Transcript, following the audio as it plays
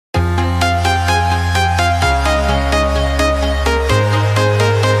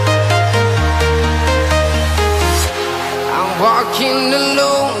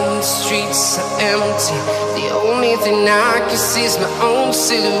so empty. The only thing I can see is my own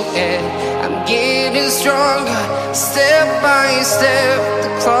silhouette. I'm getting stronger, step by step.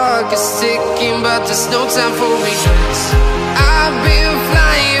 The clock is ticking, but there's no time for regrets. I've been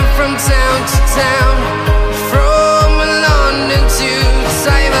flying from town to town, from London to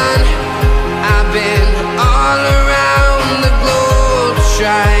Taiwan. I've been all around the globe,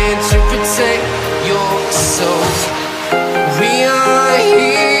 trying to protect your soul. We are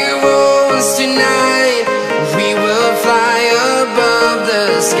heroes tonight. We will fly above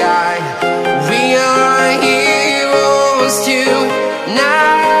the sky. We are heroes tonight.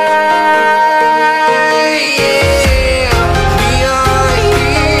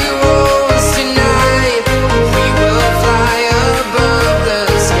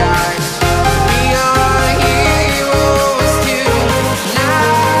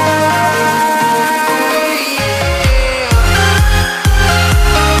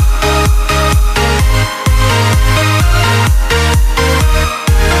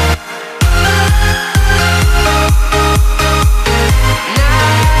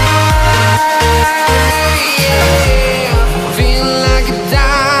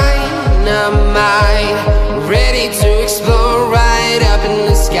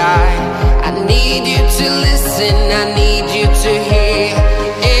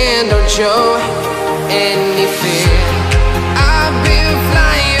 Show any fear. I've been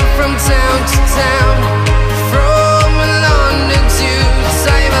flying from town to town, from London to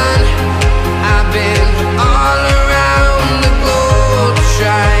Taiwan. I've been all around the globe,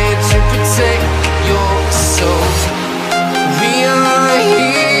 trying to protect your soul. We are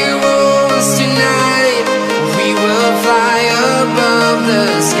heroes tonight. We will fly above the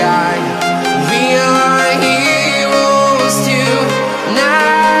sky. We are heroes tonight.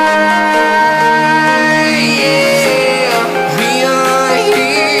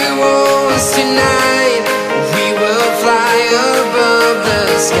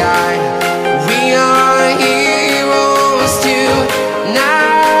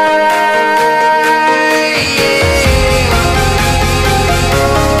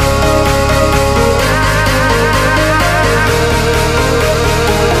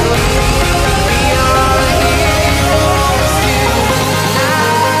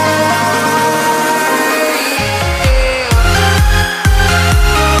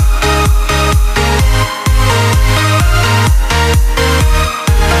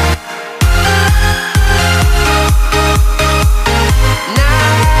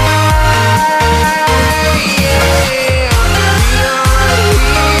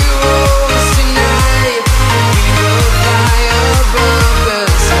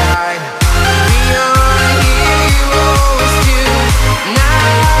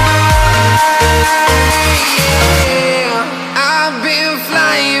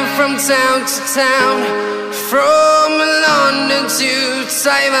 Town to town, from London to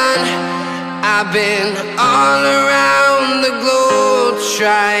Taiwan. I've been all around the globe,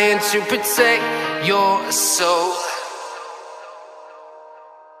 trying to protect your soul.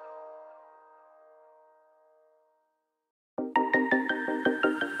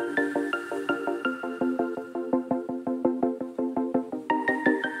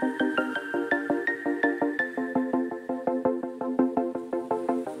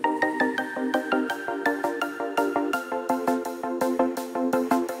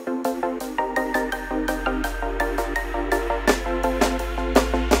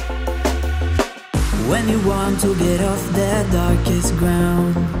 When you want to get off the darkest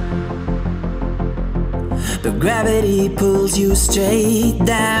ground, but gravity pulls you straight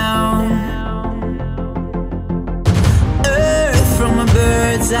down. Earth from a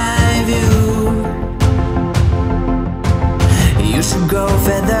bird's eye view. You should grow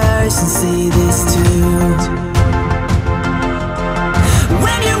feathers and see this too.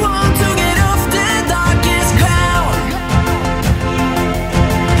 When you want to get off the darkest ground,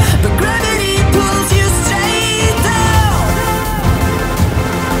 but gravity pulls you straight down.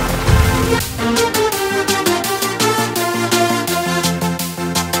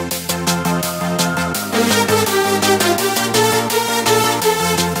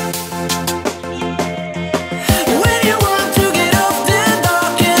 When you want to get off the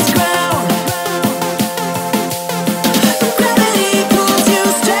darkest ground,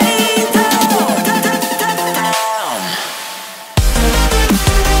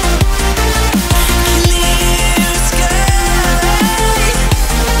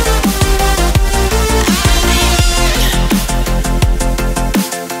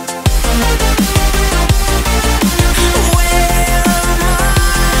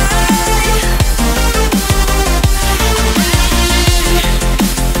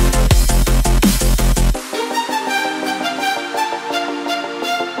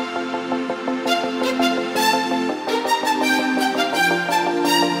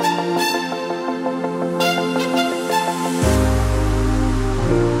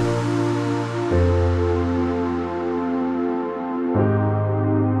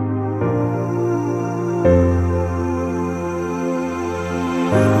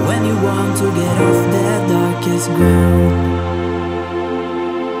 to get off that darkest ground,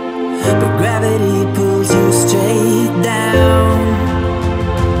 but gravity pulls you straight down.